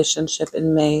in a relationship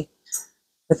in May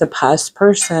with a past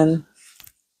person,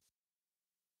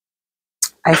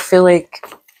 I feel like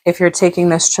if you're taking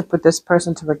this trip with this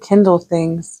person to rekindle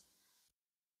things,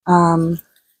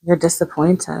 you're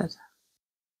disappointed.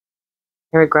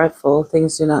 You're regretful.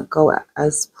 Things do not go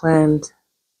as planned.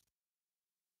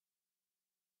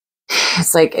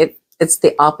 It's like it's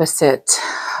the opposite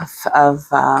of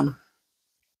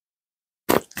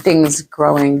things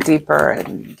growing deeper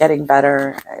and getting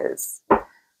better. Is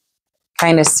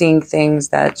kind of seeing things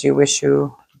that you wish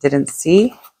you didn't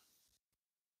see.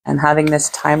 And having this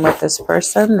time with this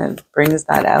person, it brings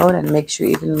that out and makes you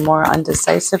even more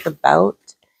undecisive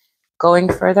about going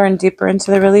further and deeper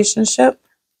into the relationship.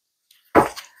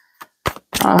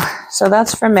 So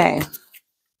that's for May.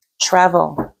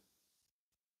 Travel.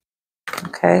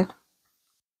 Okay.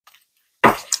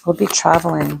 We'll be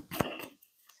traveling.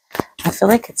 I feel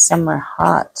like it's somewhere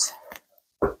hot.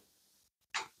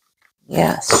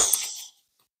 Yes.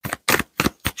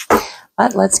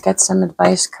 But let's get some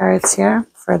advice cards here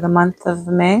for the month of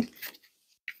May.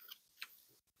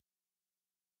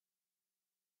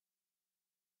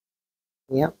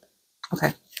 Yep.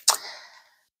 Okay.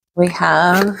 We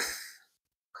have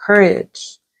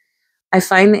courage. I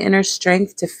find the inner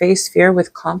strength to face fear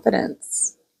with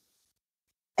confidence.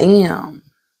 Damn.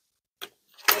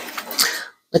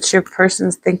 What's your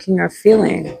person's thinking or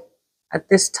feeling at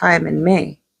this time in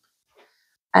May?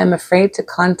 I'm afraid to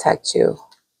contact you.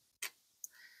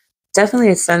 Definitely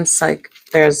a sense like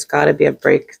there's got to be a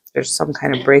break. There's some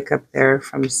kind of breakup there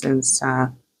from since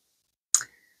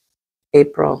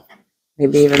April,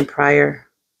 maybe even prior.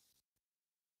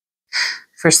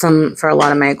 For a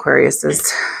lot of my Aquariuses.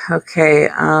 Okay,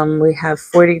 we have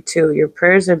 42. Your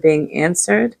prayers are being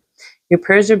answered. Your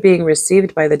prayers are being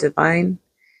received by the divine.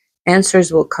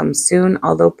 Answers will come soon,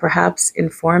 although perhaps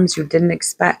in forms you didn't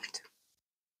expect.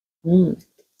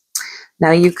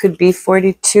 Now you could be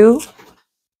 42,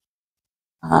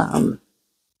 and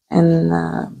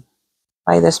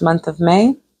by this month of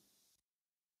May.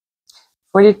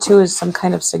 42 is some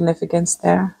kind of significance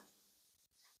there.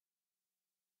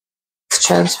 It's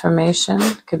transformation.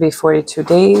 Could be 42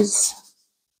 days.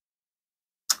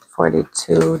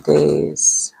 42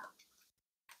 days.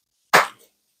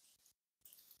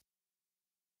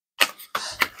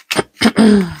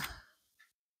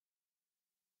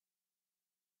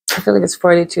 I feel like it's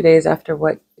 42 days after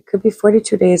it could be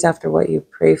 42 days after what you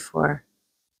pray for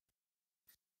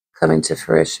coming to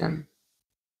fruition.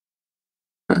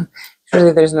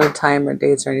 Surely there's no time or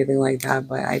dates or anything like that,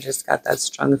 but I just got that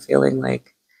strong feeling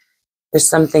like there's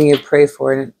something you pray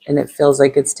for and it feels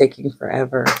like it's taking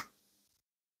forever.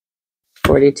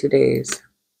 42 days.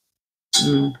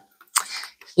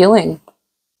 Healing.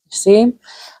 See,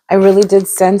 I really did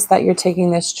sense that you're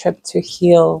taking this trip to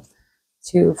heal,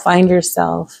 to find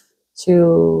yourself,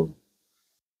 to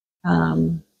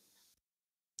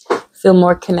feel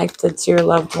more connected to your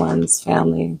loved ones,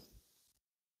 family.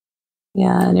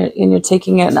 Yeah, and you're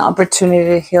taking it an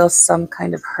opportunity to heal some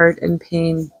kind of hurt and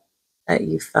pain that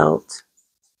you felt,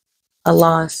 a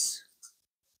loss.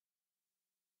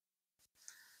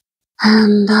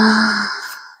 And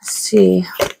let's see,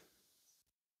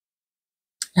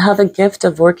 you have a gift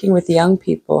of working with young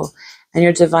people, and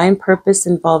your divine purpose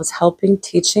involves helping,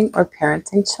 teaching, or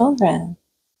parenting children.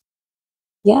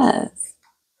 Yes.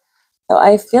 So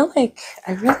I feel like,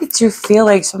 I really do feel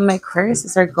like some of my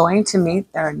Aquariuses are going to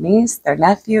meet their niece, their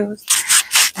nephews,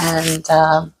 and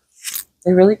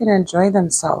they're really going to enjoy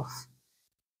themselves.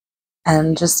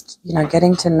 And just,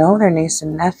 getting to know their niece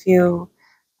and nephew.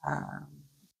 Um,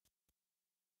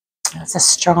 that's a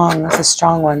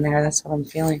strong one there. That's what I'm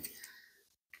feeling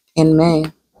in May.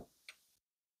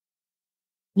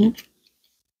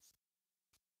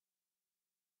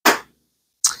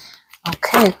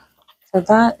 Okay, so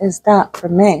that is that for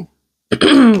May.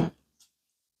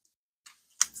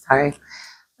 Sorry,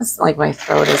 this is like my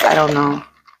throat is, I don't know.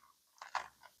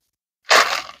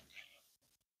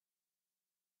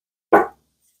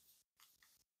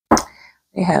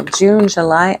 We have June,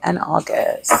 July, and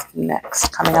August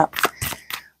next coming up.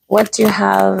 What do you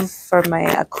have for my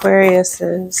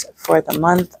Aquariuses for the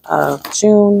month of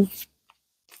June?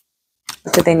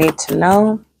 What do they need to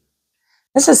know?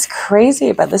 This is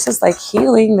crazy, but this is like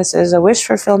healing. This is a wish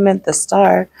fulfillment, the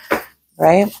star,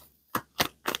 right?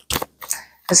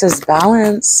 This is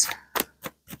balance,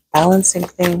 balancing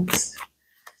things.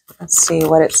 Let's see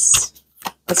what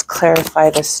let's clarify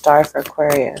the star for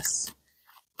Aquarius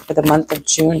for the month of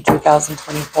June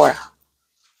 2024.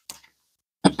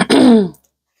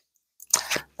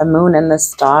 The moon and the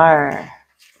star.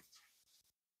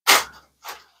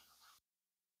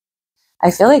 I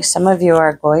feel like some of you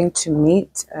are going to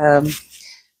meet a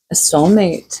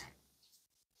soulmate,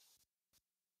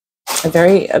 a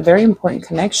very important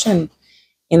connection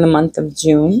in the month of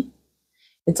June.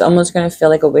 It's almost going to feel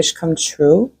like a wish come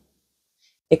true.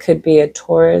 It could be a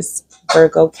Taurus,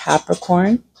 Virgo,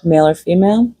 Capricorn, male or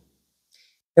female.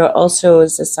 There also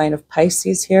is a sign of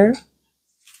Pisces here,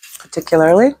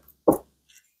 particularly.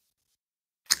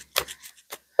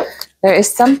 There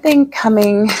is something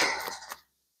coming.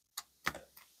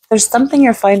 There's something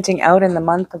you're finding out in the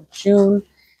month of June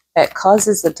that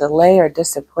causes a delay or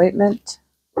disappointment.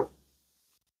 Let's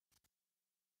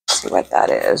see what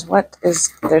that is.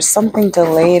 There's something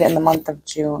delayed in the month of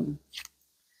June.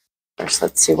 First,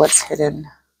 let's see what's hidden.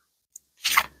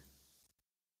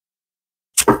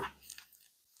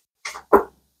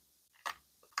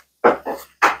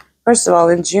 First of all,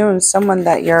 in June, someone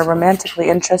that you're romantically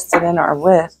interested in or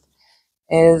with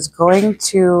is going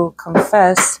to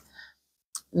confess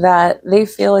that they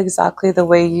feel exactly the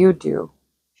way you do.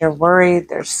 They're worried,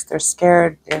 they're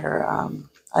scared, they're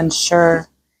unsure,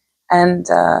 and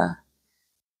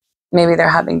maybe they're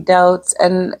having doubts.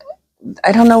 And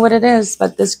I don't know what it is,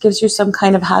 but this gives you some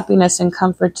kind of happiness and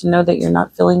comfort to know that you're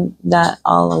not feeling that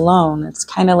all alone. It's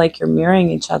kind of like you're mirroring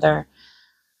each other.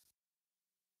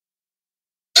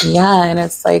 Yeah, and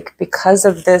it's like because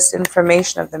of this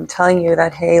information of them telling you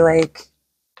that, hey, like,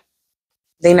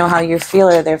 they know how you feel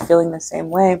or they're feeling the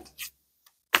same way,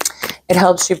 it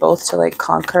helps you both to like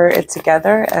conquer it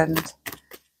together and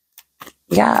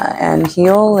yeah, and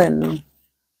heal and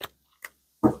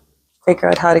figure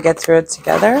out how to get through it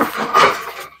together.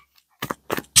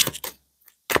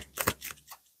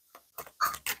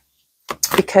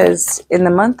 Because in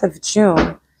the month of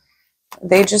June,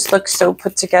 they just look so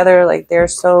put together, like they're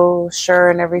so sure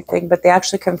and everything, but they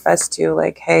actually confess to you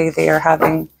like, hey, they are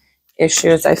having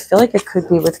issues. I feel like it could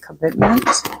be with commitment.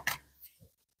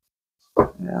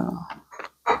 Yeah.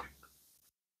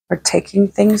 Or taking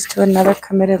things to another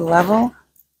committed level.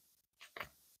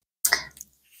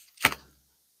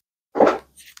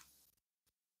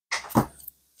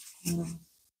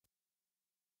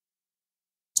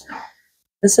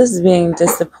 This is being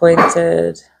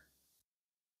disappointed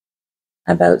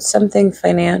about something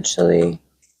financially.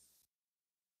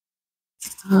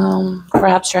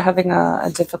 Perhaps you're having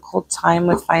a difficult time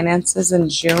with finances in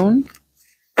June.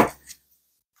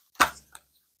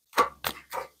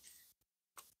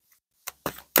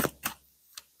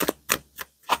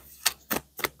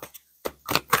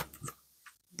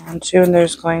 In June,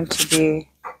 there's going to be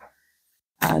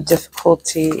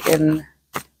difficulty in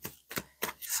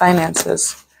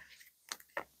finances.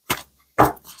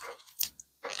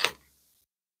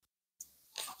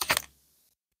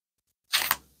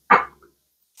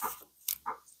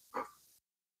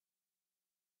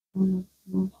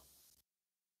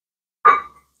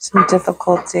 Some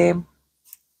difficulty.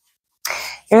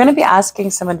 You're going to be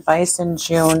asking some advice in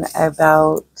June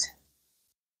about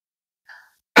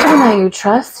someone that you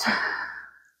trust,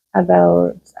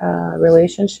 about a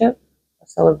relationship, a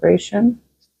celebration.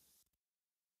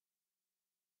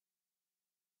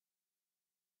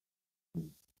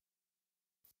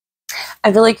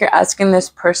 I feel like you're asking this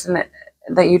person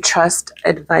that you trust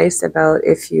advice about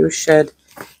if you should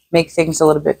make things a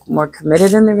little bit more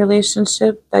committed in the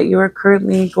relationship that you are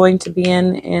currently going to be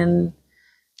in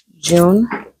June.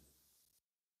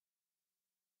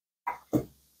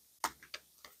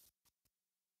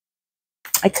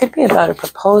 It could be about a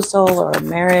proposal or a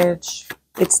marriage.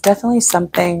 It's definitely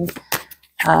something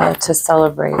to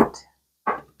celebrate.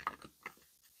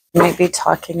 You might be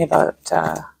talking about,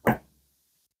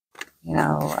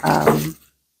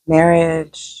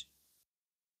 marriage,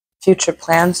 future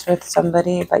plans with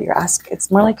somebody, but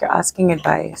it's more like you're asking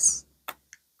advice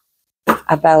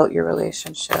about your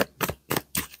relationship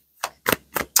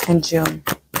in June.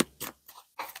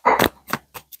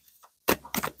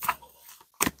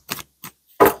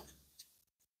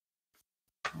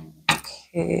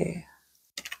 Okay.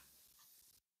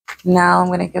 Now I'm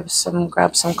going to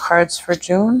grab some cards for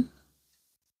June.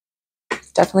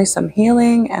 Definitely some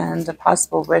healing and a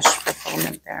possible wish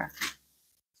fulfillment there.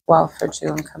 Well, for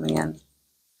June coming in.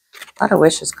 A lot of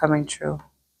wishes coming true.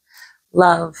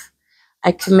 Love.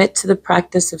 I commit to the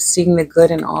practice of seeing the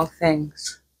good in all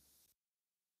things.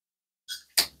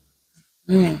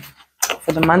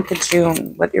 For the month of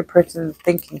June, what your person is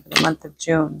thinking for the month of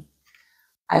June.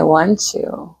 I want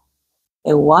you.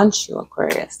 I want you,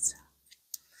 Aquarius.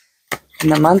 In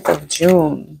the month of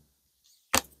June,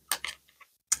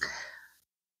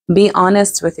 be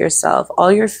honest with yourself.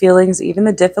 All your feelings, even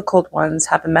the difficult ones,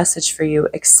 have a message for you.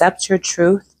 Accept your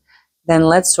truth, then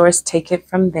let Source take it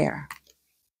from there.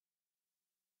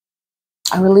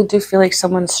 I really do feel like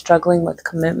someone's struggling with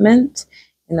commitment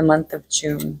in the month of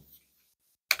June.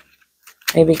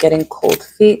 Maybe getting cold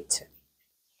feet.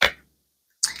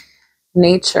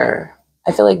 Nature.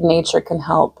 I feel like nature can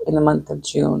help in the month of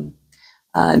June.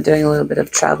 Doing a little bit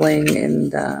of traveling in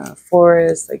the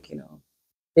forest,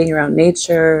 being around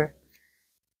nature.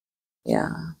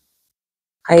 Yeah.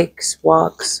 Hikes,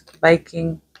 walks,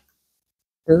 biking.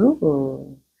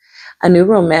 Ooh. A new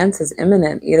romance is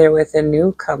imminent, either with a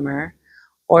newcomer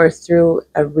or through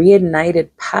a reignited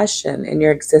passion in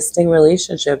your existing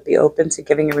relationship. Be open to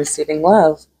giving and receiving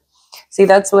love. See,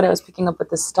 that's what I was picking up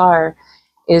with the star,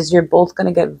 is you're both going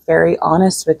to get very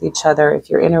honest with each other if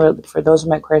you're for those of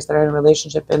my Aquarius that are in a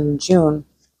relationship in June.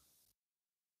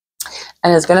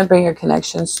 And it's going to bring your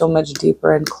connection so much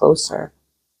deeper and closer.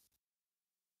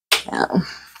 Yeah.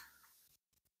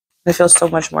 I feel so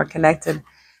much more connected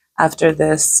after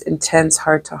this intense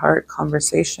heart-to-heart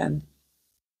conversation.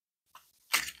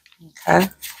 Okay.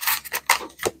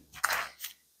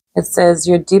 It says,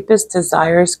 your deepest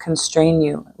desires constrain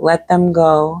you. Let them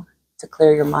go to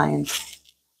clear your mind.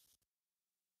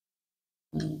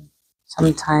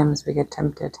 Sometimes we get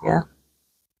tempted, yeah?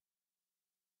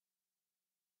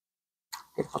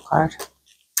 Beautiful card.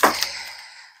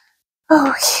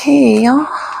 Okay. I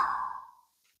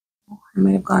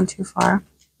might have gone too far.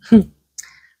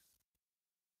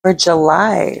 For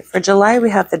July, we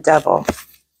have the Devil.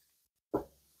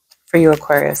 For you,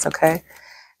 Aquarius, okay?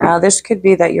 Now, this could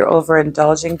be that you're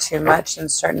overindulging too much in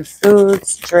certain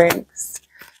foods, drinks,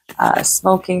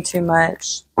 smoking too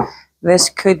much. This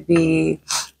could be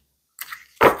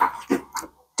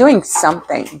doing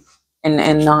something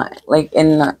and not like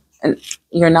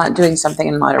you're not doing something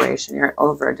in moderation. You're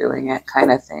overdoing it,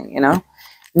 kind of thing,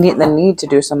 the need to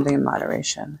do something in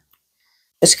moderation.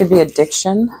 This could be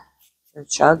addiction,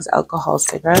 drugs, alcohol,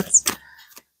 cigarettes,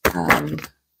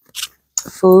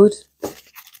 food,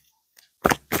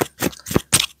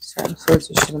 certain foods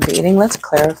you shouldn't be eating. Let's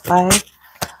clarify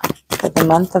for the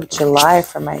month of July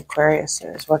for my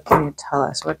Aquariuses. What can you tell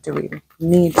us? What do we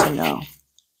need to know?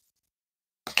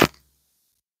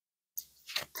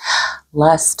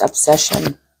 Lust,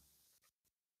 obsession.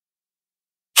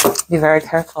 Be very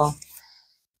careful.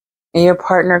 Your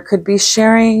partner could be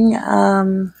sharing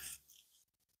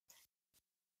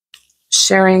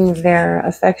their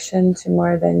affection to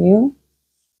more than you,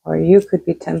 or you could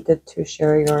be tempted to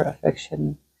share your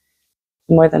affection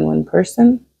to more than one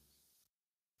person.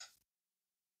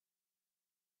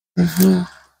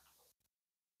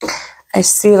 I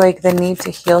see like the need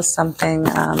to heal something.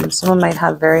 Someone might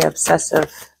have very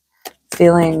obsessive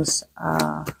feelings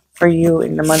for you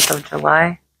in the month of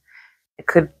July. It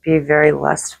could be very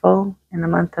lustful in the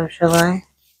month of July.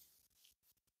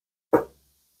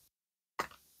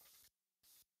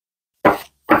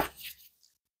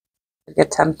 You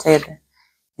get tempted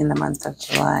in the month of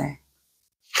July.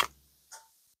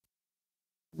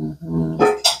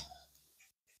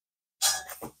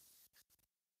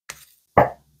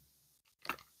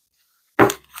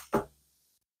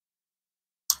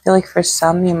 I feel like for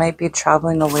some, you might be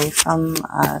traveling away from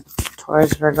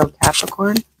Taurus, Virgo,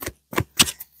 Capricorn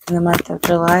in the month of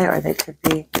July, or they could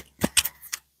be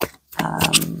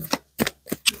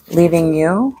leaving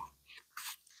you.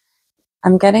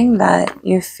 I'm getting that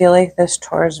you feel like this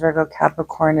Taurus, Virgo,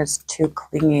 Capricorn is too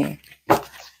clingy.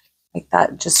 Like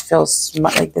that just feels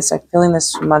like this. I'm feeling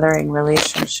this smothering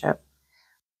relationship.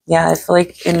 Yeah, I feel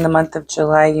like in the month of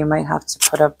July, you might have to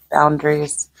put up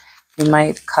boundaries. You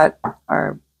might cut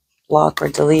or block or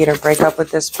delete or break up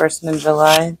with this person in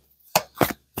July.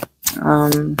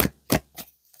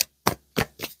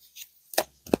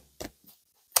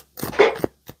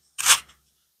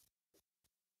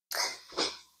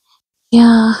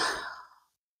 Yeah.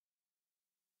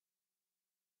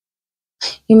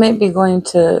 You might be going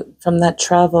from that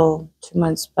travel 2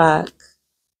 months back.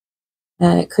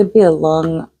 And it could be a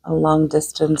long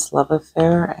distance love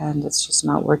affair, and it's just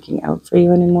not working out for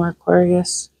you anymore,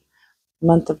 Aquarius.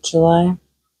 Month of July.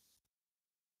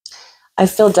 I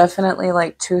feel definitely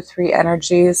like 2-3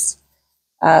 energies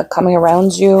coming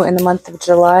around you in the month of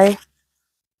July.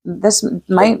 This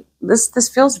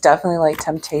feels definitely like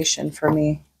temptation for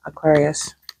me,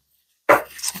 Aquarius.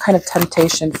 Some kind of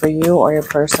temptation for you or your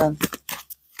person.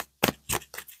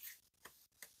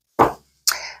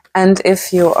 And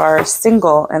if you are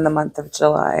single in the month of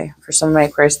July, for some of my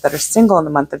Aquarius that are single in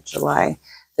the month of July,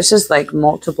 this is like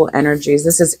multiple energies.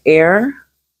 This is air,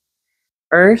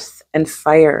 earth, and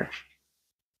fire,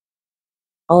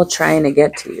 all trying to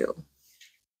get to you,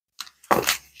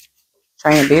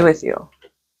 trying to be with you.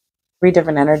 3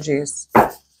 different energies.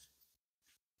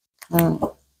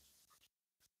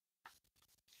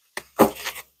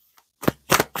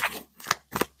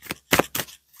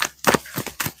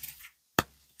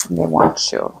 They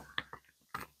want you.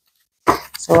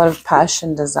 So a lot of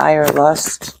passion, desire,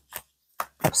 lust,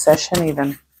 obsession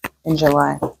even in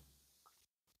July.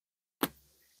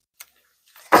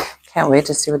 Can't wait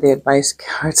to see what the advice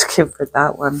cards give for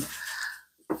that one.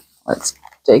 Let's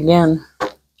dig in.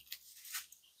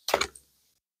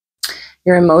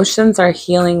 Your emotions are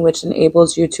healing, which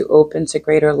enables you to open to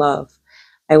greater love.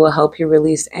 I will help you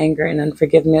release anger and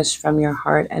unforgiveness from your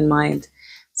heart and mind.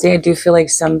 See, I do feel like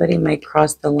somebody might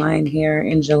cross the line here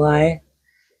in July.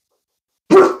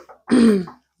 1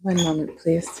 moment,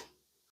 please.